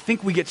sometimes I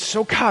think we get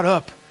so caught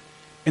up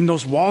in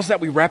those walls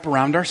that we wrap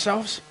around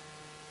ourselves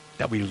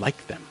that we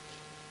like them.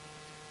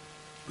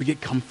 We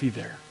get comfy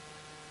there.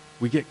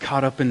 We get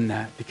caught up in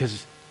that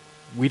because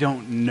we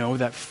don't know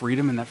that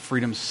freedom, and that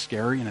freedom's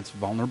scary and it's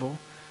vulnerable.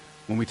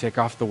 When we take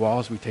off the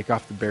walls, we take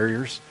off the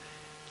barriers,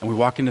 and we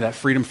walk into that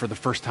freedom for the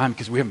first time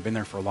because we haven't been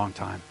there for a long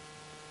time.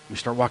 We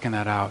start walking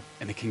that out,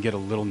 and it can get a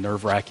little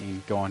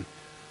nerve-wracking, going,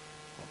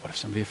 well, what if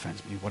somebody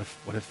offends me? What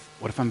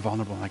if I'm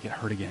vulnerable and I get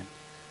hurt again?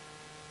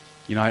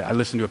 You know, I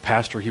listened to a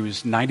pastor. He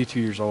was 92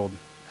 years old,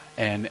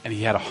 and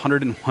he had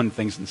 101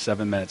 things in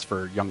 7 minutes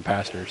for young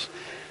pastors.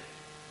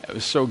 It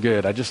was so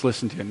good. I just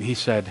listened to him. He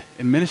said,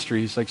 in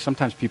ministries, like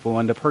sometimes people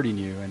end up hurting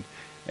you,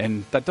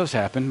 and that does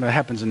happen. That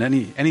happens in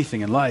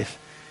anything in life.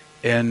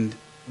 And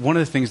one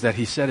of the things that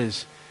he said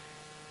is,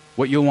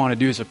 what you'll want to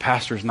do as a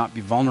pastor is not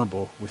be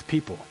vulnerable with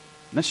people.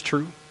 And that's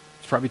true.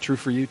 It's probably true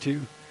for you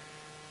too.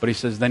 But he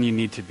says, then you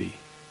need to be.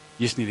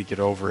 You just need to get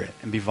over it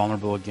and be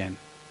vulnerable again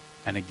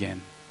and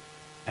again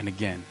and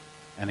again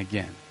and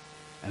again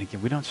and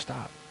again. We don't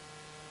stop.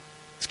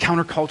 It's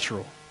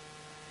countercultural.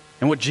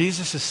 And what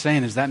Jesus is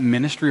saying is that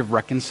ministry of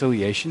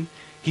reconciliation,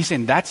 he's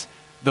saying that's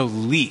the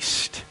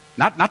least,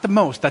 not the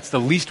most, that's the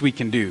least we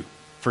can do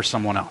for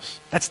someone else.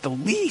 That's the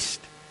least.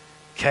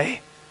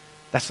 Okay?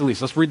 That's the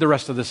least. Let's read the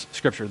rest of this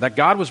scripture. That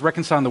God was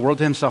reconciling the world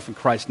to himself in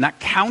Christ, not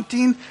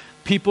counting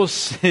people's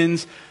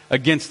sins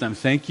against them.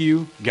 Thank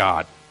you,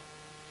 God.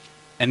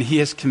 And he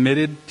has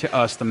committed to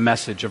us the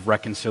message of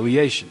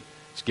reconciliation.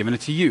 He's given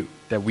it to you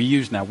that we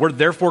use now. We're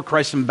therefore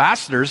Christ's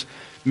ambassadors,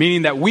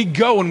 meaning that we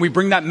go and we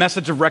bring that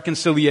message of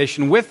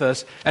reconciliation with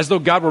us as though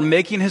God were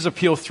making his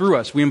appeal through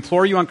us. We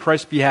implore you on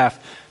Christ's behalf,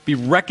 be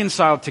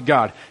reconciled to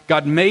God.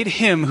 God made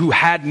him who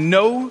had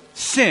no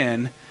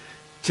sin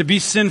to be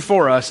sin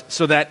for us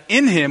so that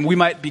in him we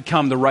might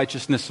become the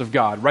righteousness of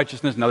God.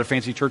 Righteousness, another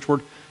fancy church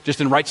word, just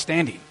in right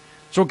standing.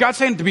 So what God's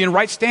saying, to be in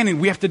right standing,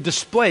 we have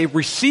to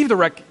receive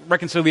the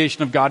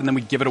reconciliation of God, and then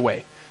we give it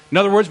away. In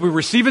other words, we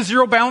receive a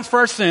zero balance for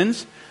our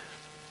sins,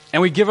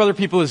 and we give other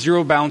people a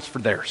zero balance for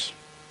theirs.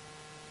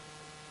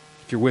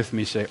 If you're with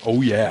me, say,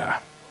 oh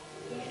yeah.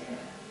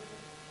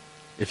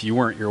 If you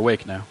weren't, you're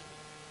awake now.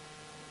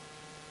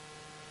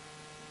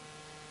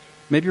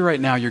 Maybe right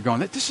now you're going,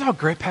 this is all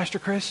great, Pastor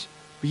Chris,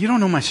 but you don't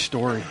know my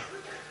story.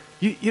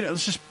 You know,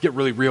 let's just get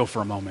really real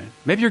for a moment.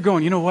 Maybe you're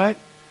going, you know what?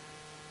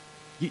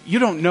 You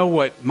don't know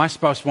what my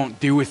spouse won't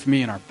do with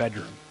me in our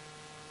bedroom.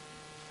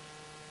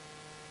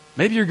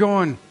 Maybe you're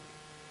going,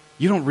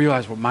 you don't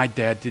realize what my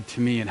dad did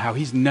to me and how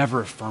he's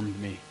never affirmed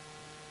me.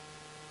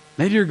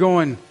 Maybe you're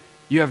going,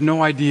 you have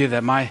no idea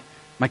that my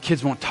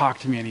kids won't talk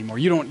to me anymore.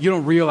 You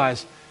don't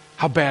realize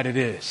how bad it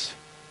is.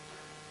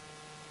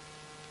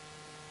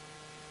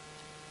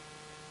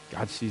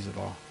 God sees it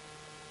all.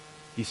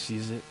 He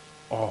sees it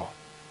all.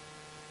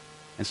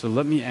 And so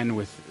let me end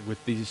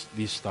with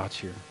these thoughts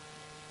here.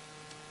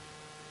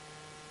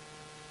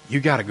 You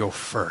got to go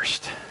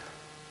first.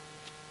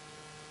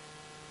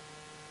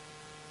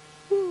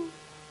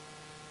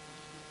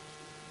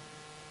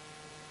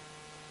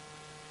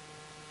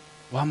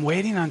 Well, I'm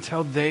waiting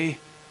until they...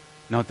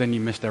 No, then you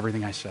missed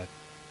everything I said.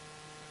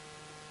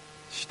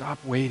 Stop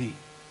waiting.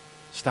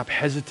 Stop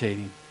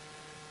hesitating.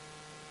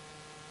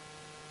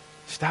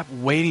 Stop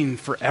waiting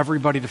for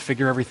everybody to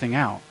figure everything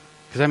out.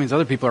 Because that means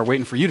other people are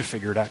waiting for you to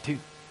figure it out too.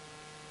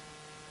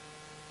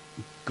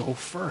 Go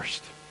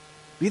first.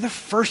 Be the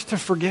first to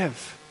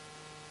forgive.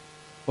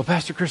 Well,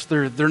 Pastor Chris,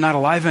 they're not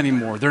alive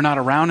anymore. They're not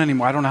around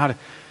anymore. I don't know how to...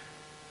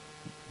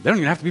 They don't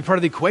even have to be part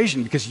of the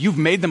equation because you've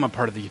made them a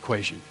part of the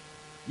equation.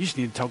 You just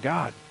need to tell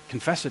God.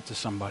 Confess it to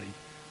somebody.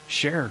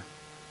 Share.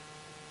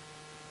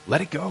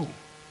 Let it go.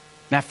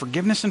 Now,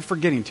 forgiveness and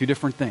forgetting, two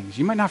different things.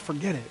 You might not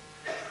forget it.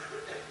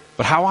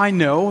 But how I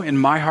know in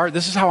my heart,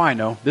 this is how I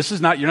know. This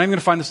is not, you're not even going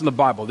to find this in the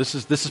Bible. This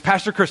is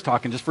Pastor Chris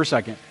talking just for a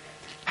second.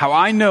 How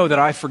I know that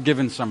I've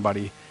forgiven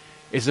somebody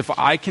is if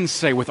I can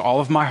say with all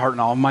of my heart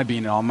and all of my being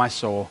and all of my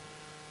soul,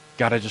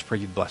 God, I just pray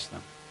you'd bless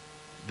them.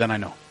 Then I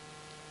know.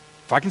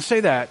 If I can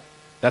say that,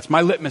 that's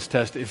my litmus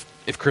test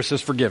if Chris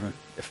is forgiven.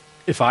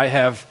 If I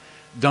have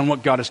done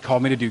what God has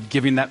called me to do,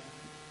 giving that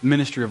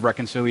ministry of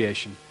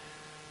reconciliation.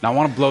 Now I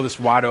want to blow this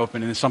wide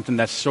open, and it's something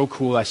that's so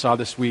cool I saw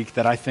this week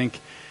that I think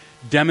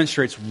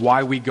demonstrates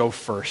why we go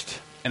first.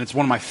 And it's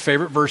one of my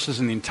favorite verses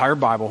in the entire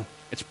Bible.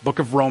 It's Book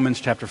of Romans,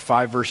 chapter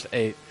 5, verse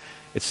 8.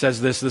 It says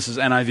this is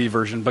NIV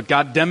version, but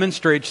God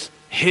demonstrates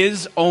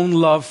his own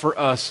love for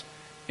us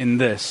in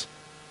this.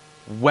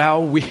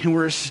 While we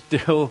were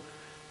still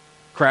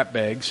crap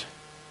bags,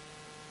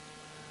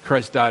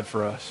 Christ died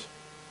for us.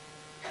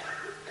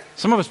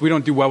 Some of us, we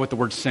don't do well with the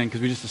word sin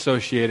because we just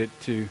associate it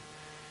to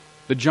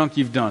the junk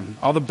you've done,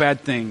 all the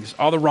bad things,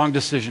 all the wrong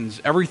decisions,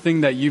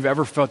 everything that you've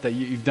ever felt that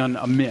you've done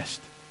amiss.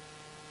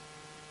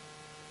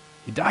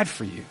 He died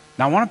for you.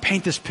 Now, I want to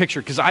paint this picture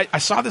because I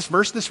saw this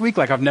verse this week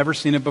like I've never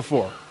seen it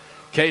before.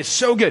 Okay, it's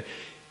so good.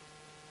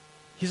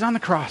 He's on the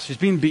cross. He's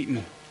being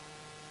beaten.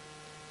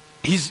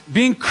 He's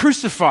being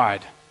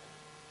crucified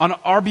on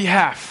our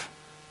behalf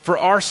for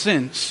our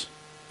sins,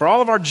 for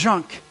all of our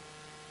junk.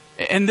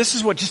 And this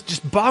is what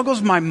just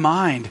boggles my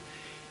mind,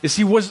 is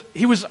he was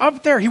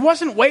up there. He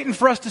wasn't waiting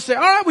for us to say,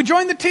 all right, we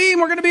joined the team.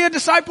 We're going to be a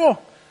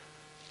disciple.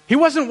 He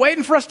wasn't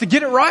waiting for us to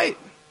get it right.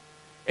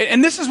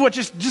 And this is what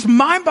just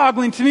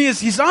mind-boggling to me is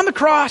he's on the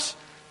cross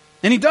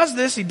and he does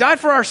this. He died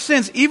for our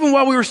sins even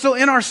while we were still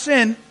in our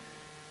sin.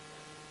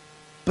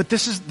 But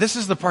this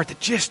is the part that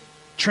just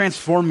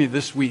transformed me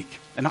this week.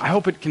 And I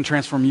hope it can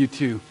transform you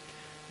too.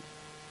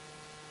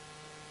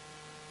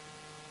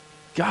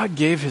 God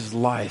gave his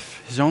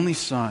life, his only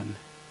son,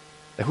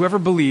 that whoever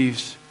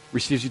believes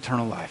receives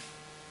eternal life.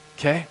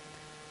 Okay?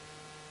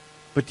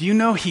 But do you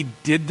know he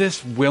did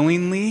this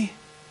willingly,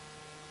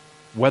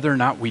 whether or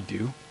not we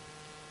do?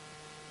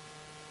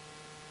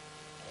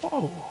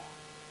 Whoa.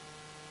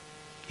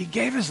 He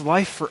gave his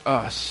life for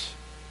us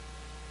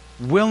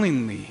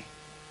willingly,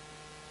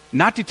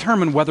 not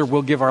determine whether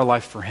we'll give our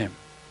life for him.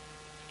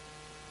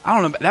 I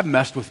don't know, that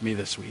messed with me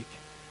this week.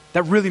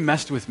 That really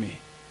messed with me.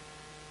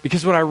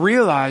 Because what I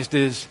realized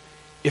is,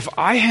 if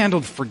I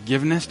handled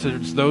forgiveness to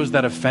those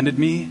that offended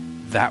me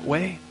that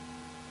way,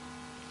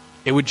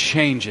 it would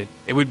change it.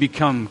 It would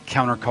become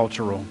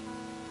countercultural.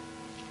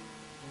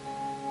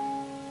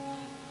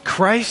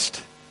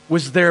 Christ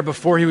was there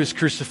before he was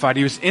crucified.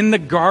 He was in the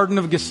Garden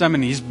of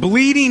Gethsemane. He's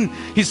bleeding.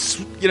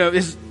 His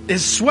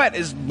sweat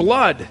is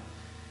blood.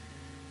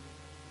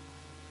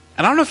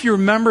 And I don't know if you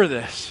remember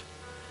this,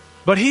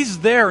 but he's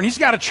there and he's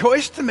got a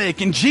choice to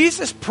make. And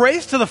Jesus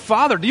prays to the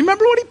Father. Do you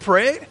remember what he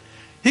prayed?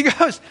 He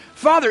goes,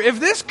 Father, if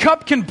this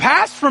cup can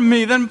pass from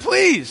me, then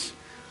please.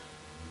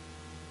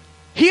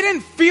 He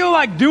didn't feel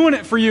like doing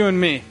it for you and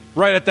me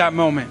right at that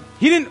moment.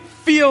 He didn't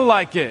feel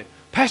like it.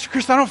 Pastor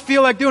Chris, I don't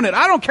feel like doing it.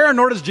 I don't care,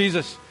 nor does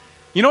Jesus.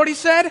 You know what he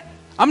said?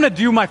 I'm going to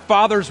do my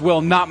Father's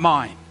will, not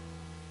mine.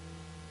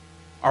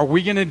 Are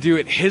we going to do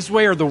it his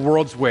way or the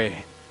world's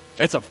way?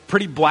 It's a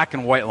pretty black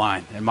and white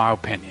line, in my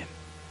opinion.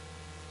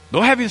 A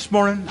little heavy this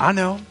morning, I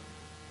know.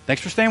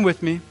 Thanks for staying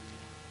with me.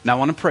 Now I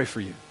want to pray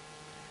for you.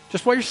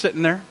 Just while you're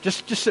sitting there,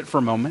 just sit for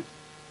a moment.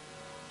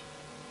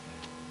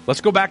 Let's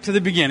go back to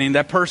the beginning.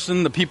 That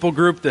person, the people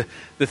group, the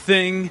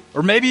thing,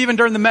 or maybe even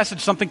during the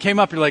message something came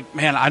up. You're like,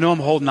 man, I know I'm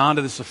holding on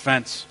to this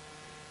offense.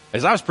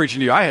 As I was preaching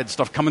to you, I had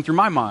stuff coming through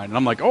my mind. And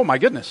I'm like, oh my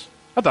goodness,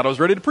 I thought I was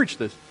ready to preach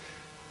this.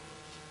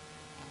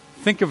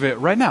 Think of it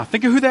right now.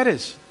 Think of who that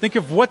is. Think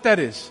of what that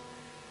is.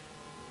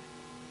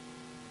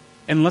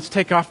 And let's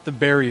take off the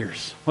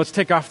barriers. Let's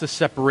take off the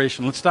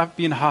separation. Let's stop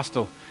being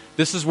hostile.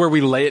 This is where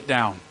we lay it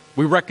down.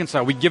 We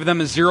reconcile. We give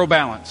them a zero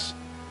balance.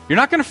 You're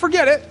not going to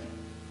forget it.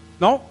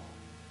 No.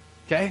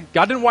 Okay?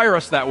 God didn't wire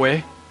us that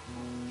way.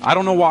 I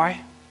don't know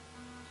why.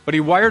 But He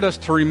wired us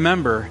to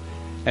remember.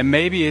 And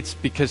maybe it's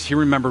because He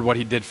remembered what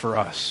He did for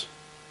us.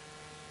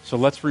 So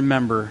let's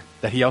remember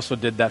that He also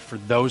did that for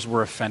those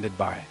we're offended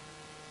by.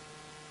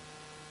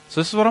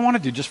 So this is what I want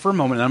to do just for a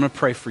moment, and I'm going to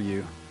pray for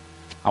you.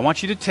 I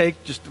want you to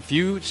take just a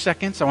few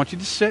seconds. I want you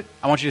to sit.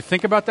 I want you to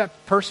think about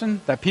that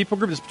person, that people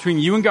group that's between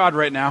you and God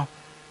right now.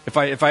 If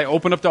I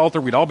open up the altar,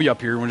 we'd all be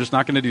up here. We're just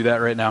not going to do that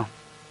right now.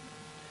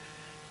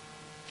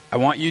 I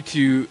want you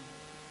to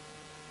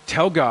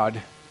tell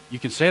God. You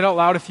can say it out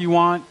loud if you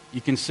want.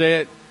 You can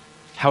say it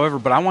however,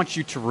 but I want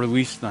you to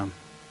release them.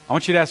 I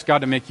want you to ask God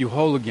to make you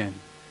whole again.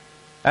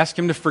 Ask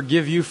Him to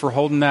forgive you for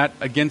holding that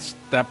against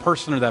that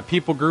person or that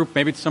people group.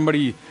 Maybe it's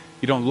somebody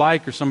you don't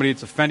like or somebody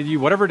that's offended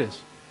you, whatever it is.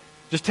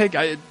 Just take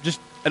just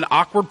an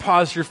awkward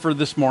pause here for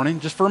this morning,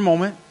 just for a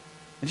moment,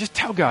 and just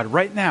tell God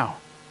right now.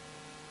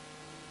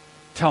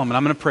 Tell Him, and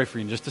I'm going to pray for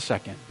you in just a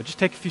second, but just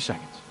take a few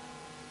seconds.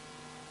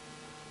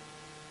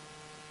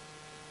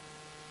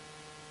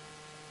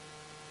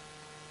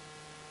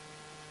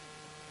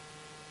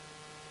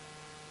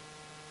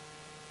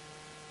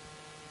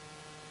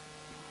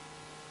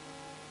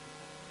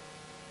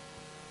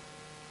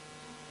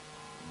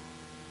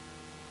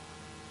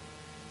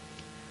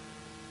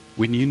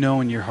 When you know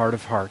in your heart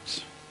of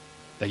hearts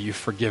that you've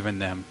forgiven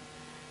them,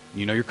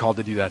 you know you're called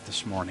to do that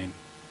this morning,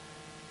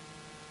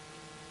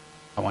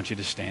 I want you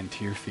to stand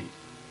to your feet.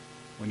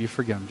 When you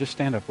forgive them, just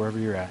stand up wherever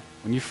you're at.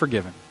 When you've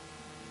forgiven,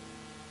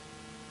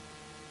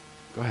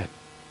 go ahead.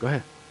 Go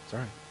ahead. It's all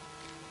right.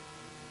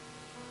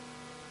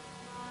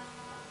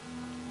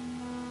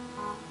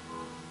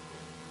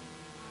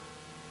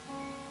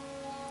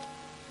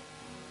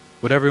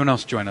 Would everyone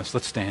else join us?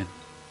 Let's stand.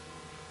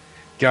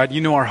 God,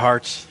 you know our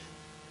hearts.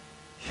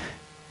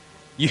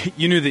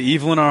 You knew the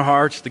evil in our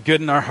hearts, the good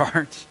in our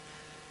hearts.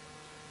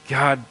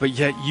 God, but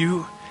yet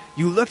you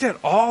looked at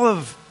all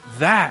of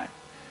that.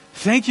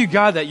 Thank you,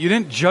 God, that you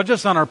didn't judge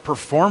us on our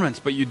performance,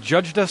 but you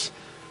judged us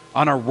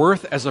on our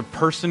worth as a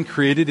person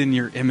created in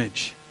your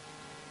image.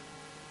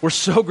 We're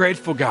so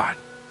grateful, God.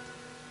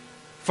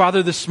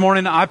 Father, this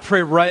morning I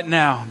pray right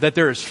now that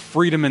there is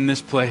freedom in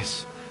this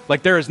place.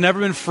 Like there has never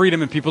been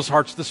freedom in people's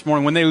hearts this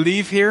morning. When they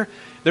leave here,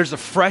 there's a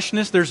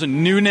freshness, there's a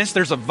newness,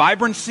 there's a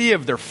vibrancy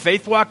of their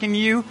faith walk in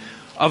you,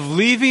 of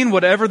leaving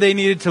whatever they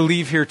needed to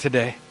leave here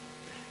today.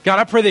 God,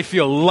 I pray they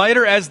feel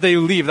lighter as they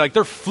leave, like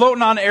they're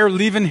floating on air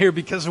leaving here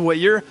because of what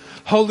your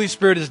Holy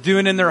Spirit is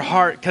doing in their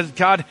heart. Because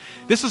God,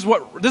 this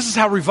is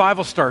how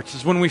revival starts,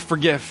 is when we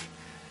forgive.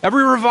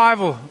 Every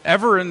revival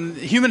ever in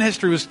human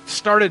history was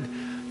started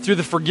through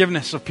the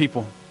forgiveness of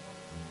people.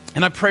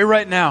 And I pray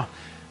right now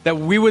that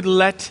we would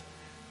let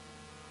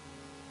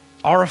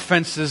our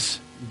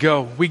offenses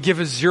go. We give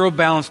a zero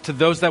balance to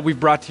those that we've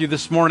brought to you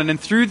this morning. And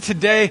through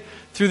today,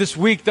 through this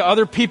week, the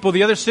other people,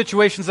 the other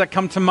situations that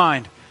come to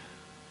mind,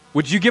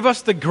 would you give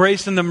us the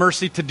grace and the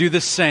mercy to do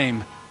the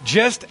same,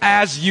 just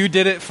as you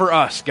did it for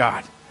us,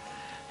 God?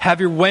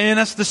 Have your way in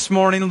us this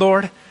morning,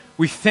 Lord.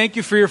 We thank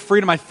you for your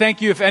freedom. I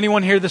thank you if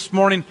anyone here this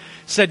morning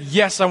said,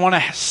 yes, I want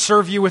to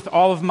serve you with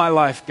all of my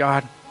life,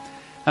 God.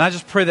 And I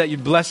just pray that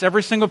you'd bless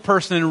every single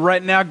person. And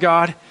right now,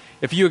 God,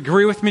 if you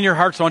agree with me in your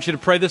hearts, I want you to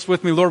pray this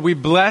with me. Lord, we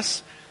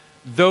bless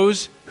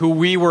those who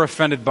we were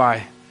offended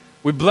by.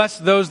 We bless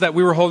those that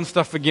we were holding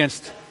stuff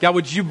against. God,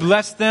 would you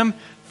bless them?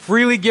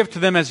 Freely give to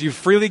them as you've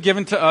freely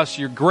given to us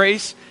your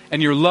grace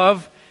and your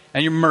love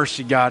and your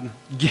mercy, God.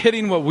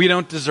 Getting what we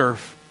don't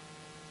deserve.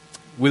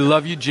 We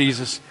love you,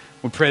 Jesus.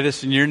 We pray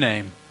this in your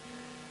name.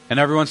 And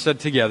everyone said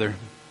together,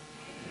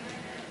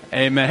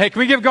 amen. Hey, can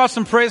we give God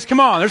some praise? Come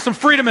on, there's some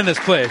freedom in this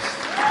place.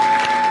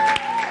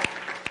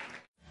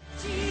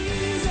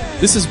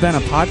 This has been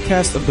a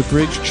podcast of The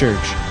Bridge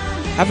Church.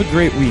 Have a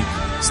great week.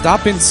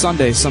 Stop in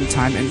Sunday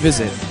sometime and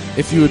visit.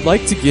 If you would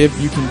like to give,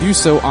 you can do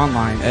so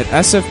online at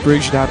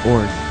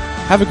sfbridge.org.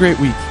 Have a great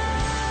week.